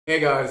Hey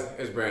guys,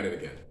 it's Brandon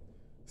again.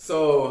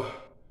 So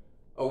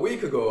a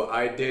week ago,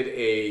 I did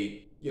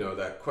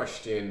that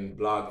question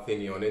blog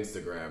thingy on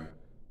Instagram,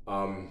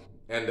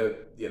 and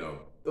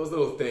those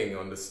little thing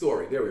on the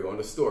story. There we go on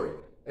the story.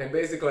 And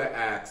basically, I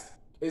asked,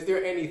 "Is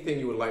there anything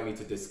you would like me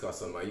to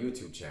discuss on my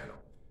YouTube channel?"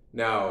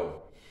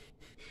 Now,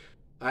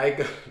 I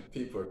got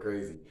people are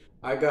crazy.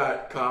 I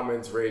got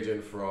comments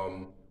ranging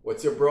from,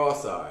 "What's your bra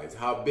size?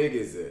 How big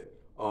is it?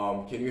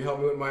 Can you help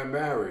me with my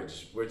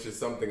marriage?" Which is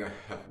something I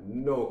have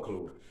no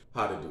clue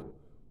how to do.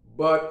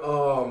 But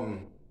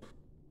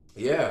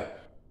yeah,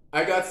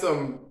 I got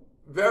some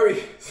very.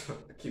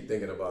 I keep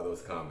thinking about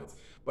those comments,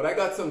 but I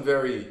got some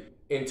very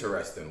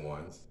interesting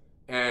ones.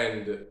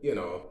 And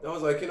I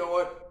was like, you know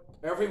what?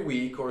 Every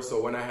week or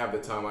so, when I have the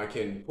time, I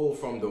can pull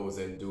from those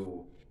and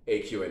do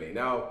a Q&A.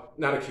 Now,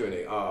 not a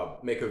Q&A.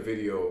 Make a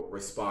video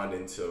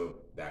responding to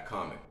that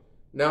comment.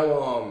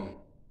 Now,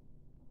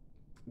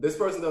 this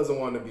person doesn't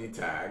want to be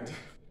tagged.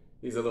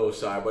 He's a little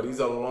shy, but he's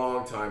a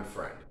longtime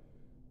friend.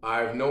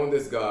 I've known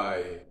this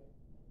guy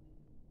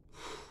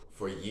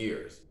for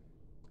years,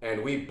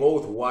 and we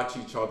both watch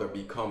each other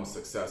become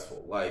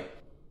successful. Like,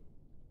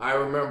 I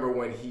remember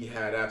when he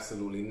had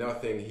absolutely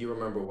nothing. He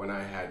remember when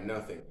I had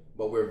nothing.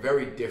 But we're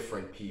very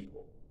different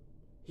people.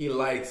 He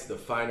likes the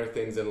finer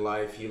things in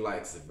life. He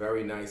likes the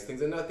very nice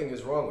things, and nothing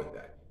is wrong with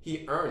that.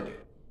 He earned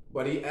it.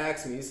 But he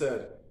asked me, he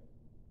said,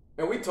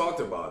 and we talked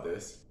about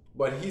this,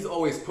 but he's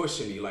always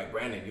pushing me like,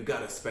 "Brandon, you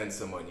gotta spend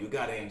some money. You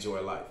gotta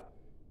enjoy life."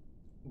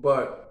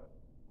 But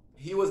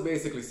he was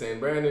basically saying,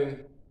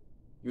 "Brandon,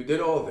 you did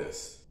all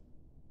this.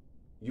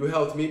 You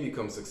helped me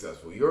become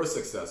successful. You're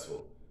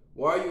successful.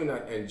 Why are you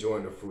not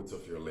enjoying the fruits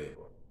of your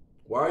labor?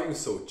 Why are you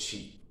so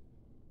cheap?"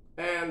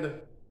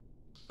 And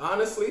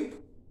honestly,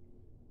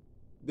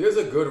 there's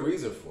a good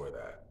reason for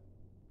that.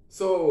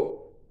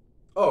 So,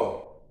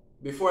 oh,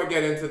 before I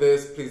get into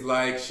this, please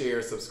like,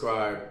 share,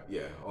 subscribe,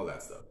 yeah, all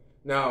that stuff.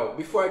 Now,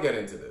 before I get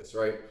into this,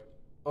 right?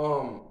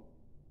 Um,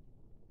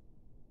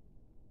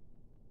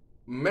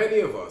 Many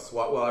of us,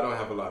 well, I don't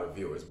have a lot of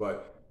viewers,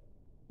 but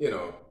you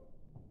know,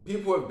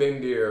 people have been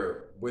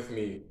there with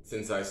me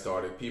since I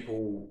started.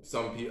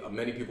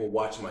 Many people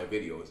watch my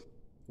videos.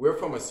 We're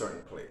from a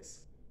certain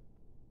place.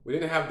 We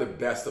didn't have the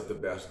best of the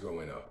best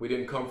growing up. We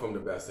didn't come from the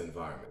best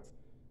environments.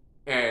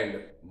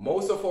 And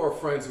most of our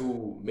friends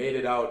who made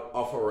it out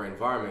of our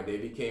environment, they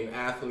became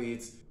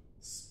athletes.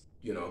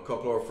 A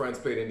couple of our friends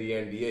played in the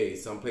NBA,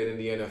 some played in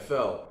the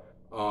NFL.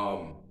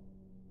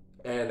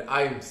 And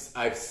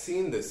I've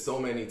seen this so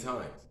many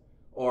times.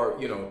 Or,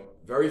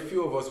 very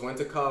few of us went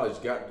to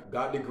college,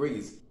 got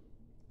degrees.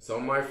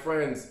 Some of my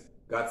friends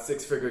got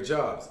six-figure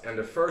jobs, and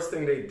the first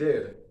thing they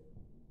did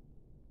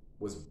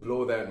was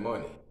blow that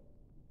money.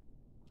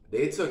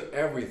 They took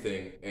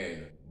everything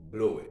and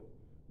blew it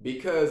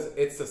because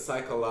it's a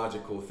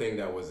psychological thing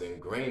that was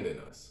ingrained in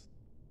us.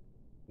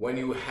 When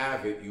you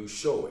have it, you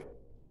show it.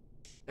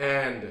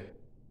 And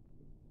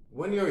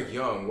when you're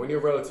young, when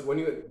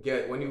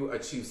you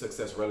achieve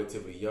success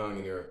relatively young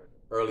in your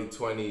early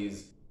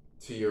 20s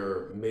to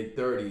your mid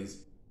 30s,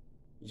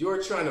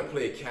 you're trying to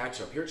play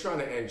catch up. You're trying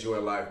to enjoy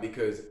life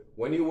because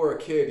when you were a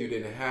kid, you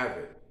didn't have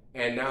it.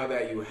 And now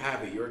that you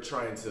have it, you're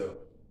trying to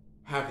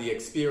have the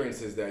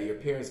experiences that your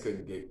parents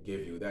couldn't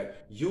give you,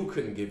 that you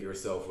couldn't give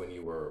yourself when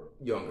you were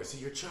younger. So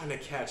you're trying to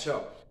catch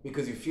up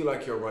because you feel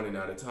like you're running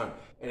out of time.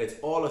 And it's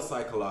all a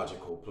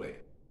psychological play.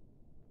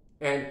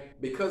 And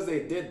because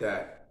they did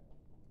that,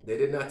 they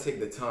did not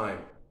take the time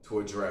to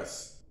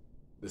address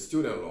the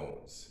student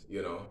loans.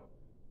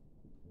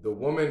 The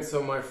woman,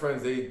 some of my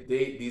friends, they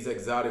date these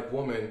exotic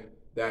women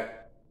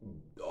that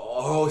are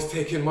always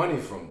taking money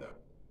from them.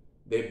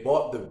 They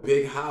bought the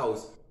big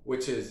house,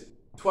 which is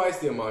twice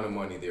the amount of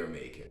money they're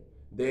making.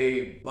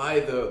 They buy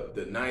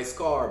the nice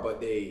car,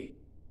 but they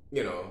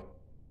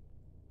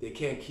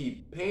can't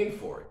keep paying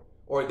for it.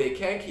 Or they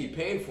can keep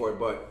paying for it,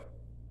 but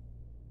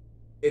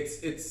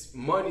it's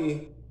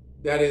money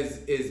that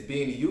is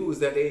being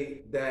used that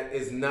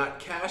is not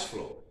cash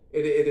flow.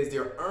 It is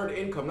their earned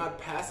income, not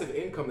passive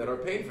income, that are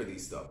paying for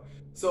these stuff.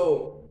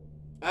 So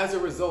as a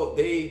result,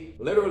 they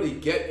literally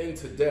get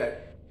into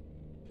debt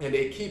and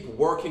they keep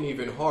working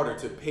even harder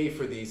to pay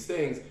for these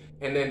things,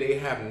 and then they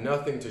have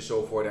nothing to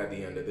show for it at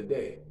the end of the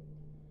day.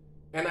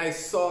 And I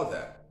saw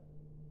that.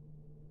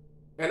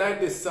 And I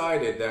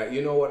decided that,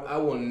 you know what, I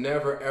will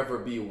never ever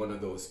be one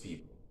of those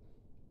people.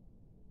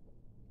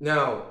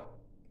 Now,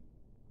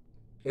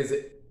 is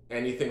it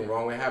anything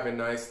wrong with having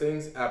nice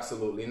things?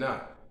 Absolutely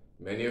not.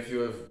 Many of you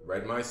have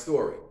read my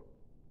story.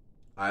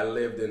 I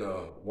lived in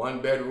a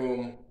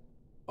one-bedroom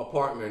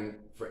apartment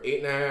for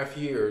 8.5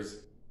 years,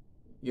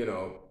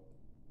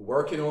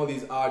 working all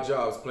these odd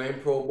jobs, playing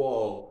pro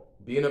ball,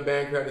 being a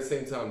banker at the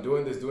same time,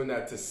 doing this, doing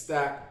that to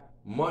stack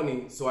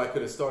money so I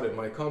could have started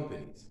my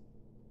companies.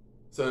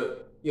 So,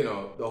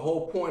 the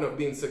whole point of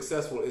being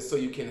successful is so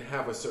you can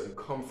have a certain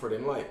comfort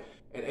in life.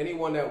 And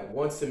anyone that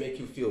wants to make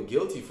you feel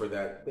guilty for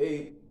that,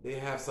 they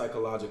have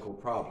psychological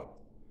problems.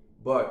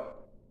 But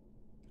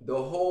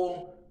the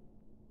whole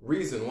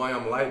reason why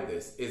I'm like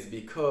this is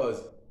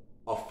because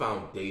of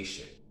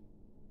foundation.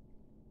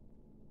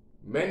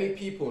 many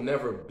people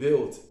never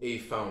built a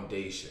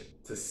foundation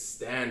to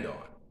stand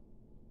on.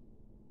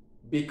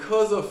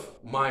 Because of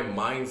my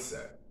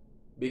mindset,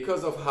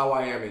 because of how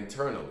I am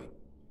internally,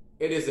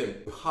 it is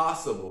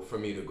impossible for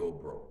me to go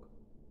broke.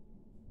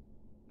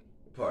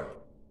 Pardon me.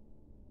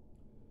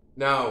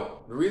 Now,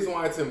 the reason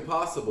why it's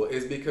impossible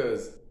is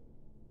because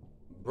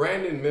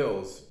Brandon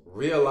Mills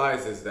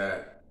realizes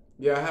that,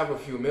 yeah, I have a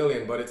few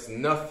million, but it's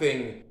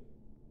nothing,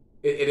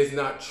 it is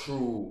not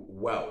true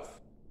wealth.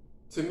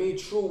 To me,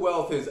 true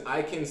wealth is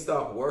I can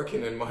stop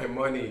working and my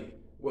money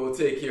will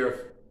take care of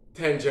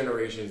 10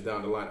 generations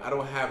down the line. I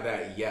don't have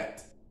that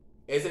yet.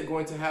 Is it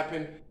going to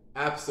happen?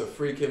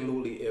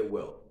 Abso-freaking-lutely it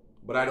will.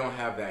 But I don't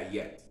have that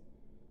yet.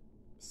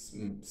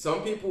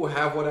 Some people who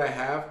have what I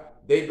have,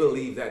 they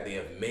believe that they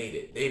have made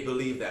it. They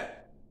believe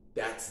that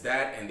that's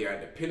that and they're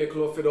at the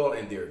pinnacle of it all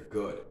and they're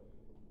good.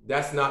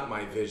 That's not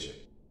my vision.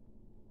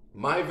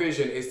 My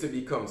vision is to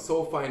become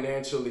so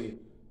financially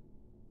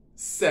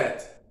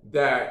set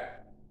that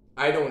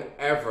I don't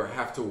ever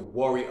have to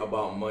worry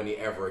about money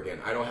ever again.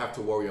 I don't have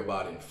to worry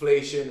about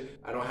inflation.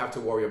 I don't have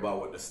to worry about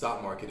what the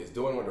stock market is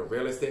doing, what the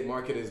real estate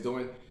market is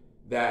doing.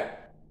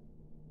 That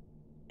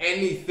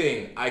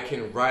anything I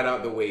can ride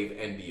out the wave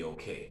and be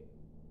okay.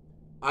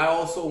 I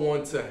also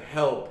want to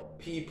help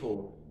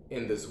people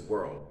in this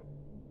world.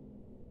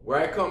 Where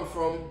I come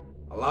from,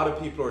 a lot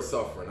of people are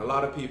suffering. A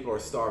lot of people are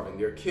starving.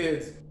 There are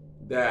kids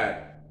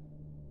that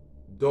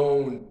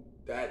don't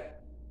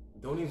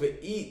even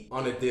eat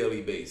on a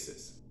daily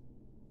basis.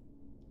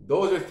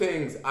 Those are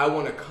things I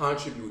want to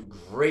contribute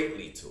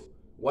greatly to.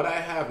 What I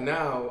have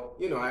now,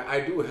 you know,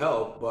 I do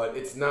help, but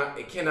it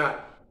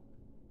cannot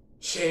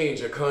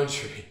change a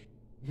country,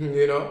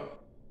 you know?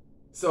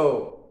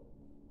 So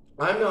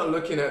I'm not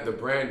looking at the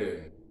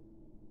Brandon,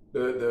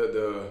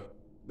 the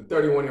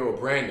 31-year-old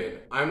Brandon.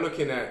 I'm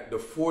looking at the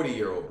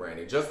 40-year-old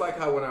Brandon. Just like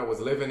how when I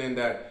was living in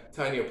that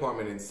tiny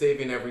apartment and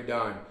saving every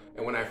dime,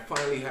 and when I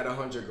finally had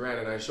 $100 grand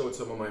and I showed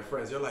some of my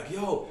friends, they're like,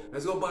 yo,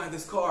 let's go buy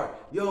this car.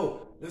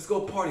 Yo, let's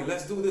go party.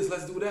 Let's do this.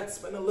 Let's do that.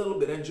 Spend a little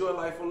bit. Enjoy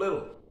life a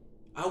little.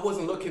 I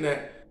wasn't looking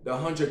at the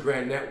 100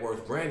 grand net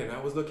worth Brandon. I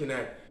was looking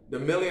at the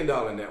 $1 million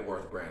net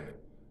worth Brandon.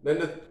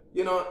 Then,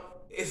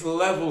 it's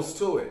levels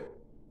to it.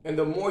 And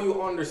the more you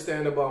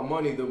understand about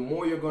money, the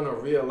more you're going to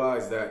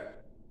realize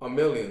that $1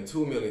 million,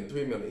 $2 million,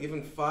 $3 million,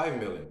 even $5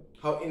 million,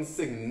 how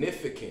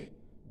insignificant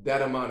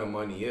that amount of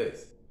money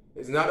is.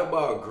 It's not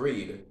about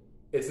greed.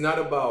 It's not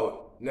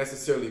about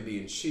necessarily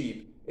being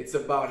cheap. It's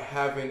about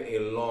having a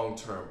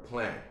long-term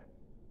plan.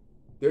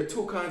 There are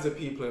two kinds of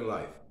people in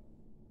life.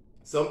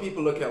 Some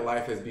people look at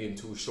life as being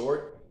too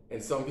short,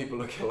 and some people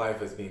look at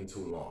life as being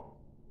too long.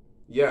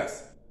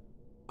 Yes,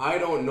 I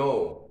don't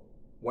know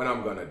when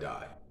I'm gonna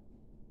die.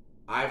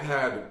 I've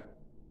had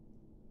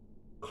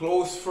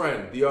close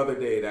friend the other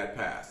day that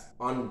passed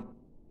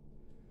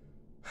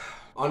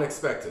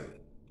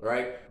unexpectedly,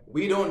 right?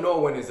 We don't know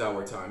when is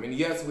our time. And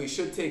yes, we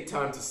should take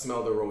time to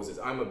smell the roses.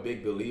 I'm a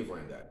big believer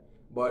in that.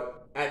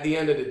 But at the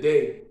end of the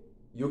day,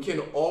 you can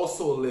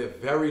also live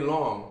very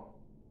long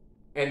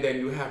and then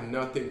you have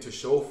nothing to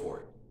show for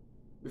it.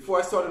 Before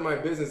I started my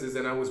businesses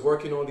and I was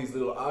working on these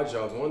little odd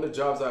jobs, one of the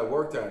jobs I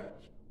worked at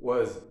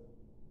was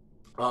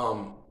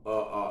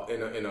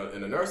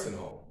in a nursing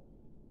home.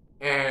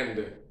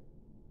 And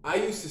I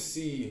used to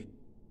see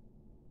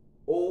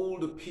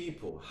old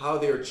people, how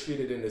they're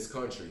treated in this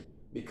country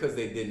because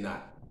they did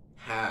not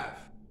have.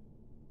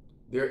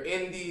 They're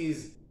in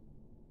these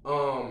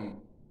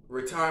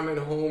retirement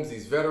homes,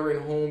 these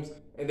veteran homes,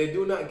 and they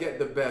do not get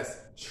the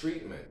best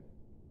treatment.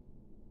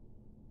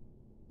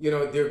 You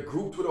know, they're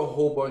grouped with a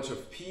whole bunch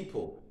of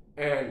people,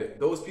 and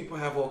those people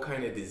have all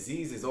kind of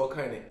diseases, all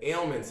kind of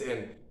ailments,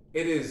 and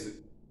it is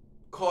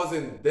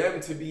causing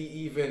them to be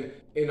even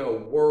in a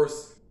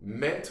worse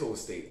mental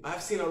state.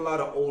 I've seen a lot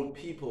of old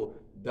people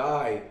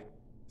die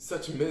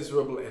such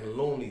miserable and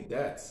lonely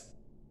deaths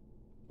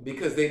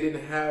because they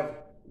didn't have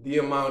the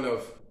amount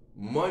of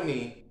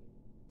money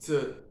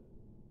to,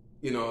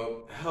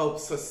 help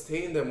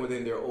sustain them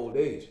within their old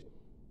age.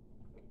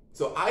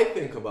 So I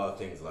think about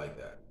things like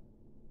that.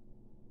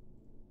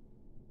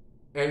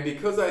 And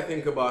because I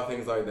think about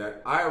things like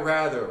that, I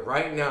rather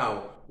right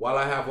now, while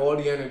I have all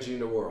the energy in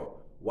the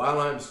world, while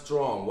I'm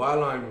strong,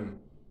 while I'm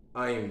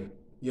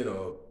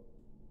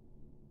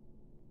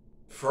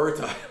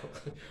fertile,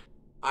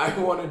 I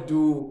want to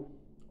do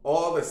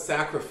all the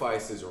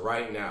sacrifices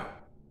right now.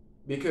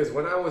 Because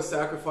when I was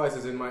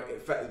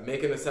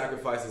making the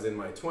sacrifices in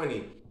my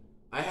 20s,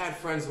 I had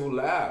friends who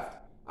laughed.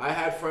 I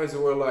had friends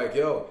who were like,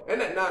 yo, and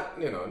not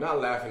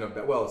laughing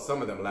about, well,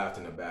 some of them laughed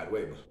in a bad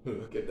way, but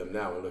look at them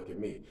now and look at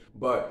me.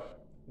 But,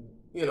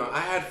 I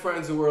had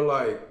friends who were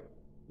like,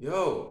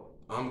 yo,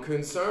 I'm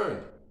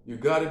concerned. You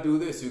got to do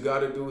this, you got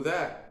to do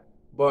that.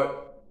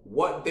 But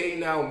what they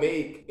now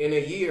make in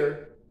a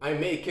year, I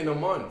make in a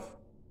month.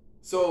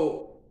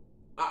 So,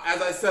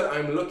 as I said,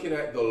 I'm looking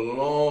at the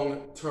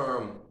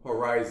long-term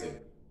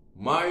horizon.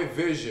 My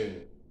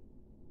vision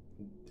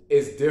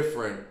is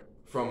different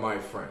from my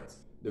friends.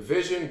 The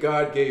vision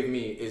God gave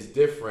me is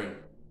different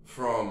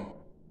from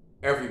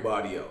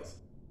everybody else.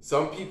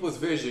 Some people's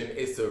vision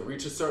is to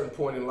reach a certain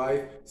point in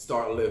life,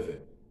 start living.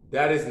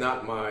 That is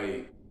not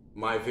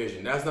my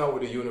vision. That's not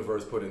what the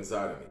universe put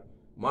inside of me.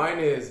 Mine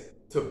is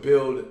to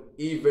build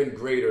even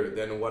greater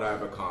than what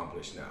I've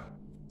accomplished now.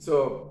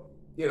 So,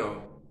 you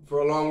know, for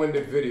a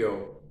long-winded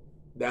video,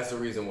 that's the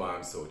reason why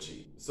I'm so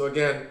cheap. So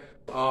again,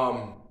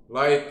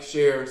 like,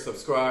 share,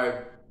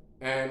 subscribe,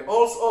 and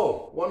also,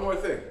 oh, one more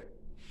thing.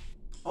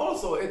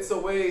 Also, it's a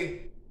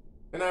way,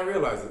 and I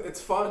realize it,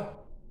 it's fun.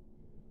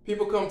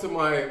 People come to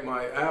I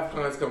have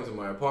clients come to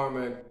my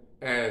apartment,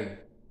 and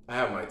I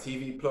have my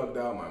TV plugged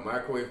out, my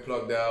microwave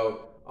plugged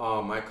out,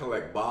 I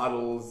collect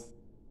bottles.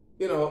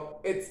 You know,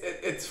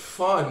 it's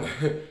fun.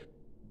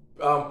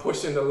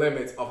 Pushing the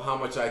limits of how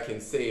much I can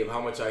save,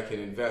 how much I can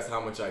invest, how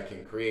much I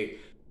can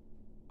create,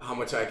 how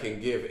much I can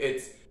give.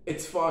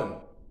 It's fun,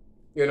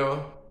 you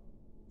know.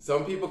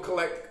 Some people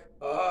collect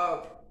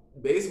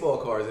baseball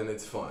cards and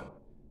it's fun.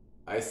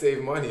 I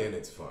save money and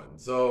it's fun.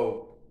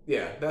 So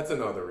yeah, that's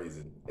another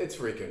reason. It's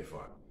freaking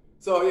fun.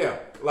 So yeah,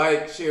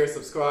 like, share,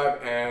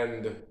 subscribe,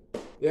 and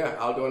yeah,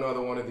 I'll do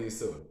another one of these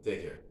soon.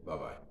 Take care.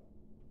 Bye-bye.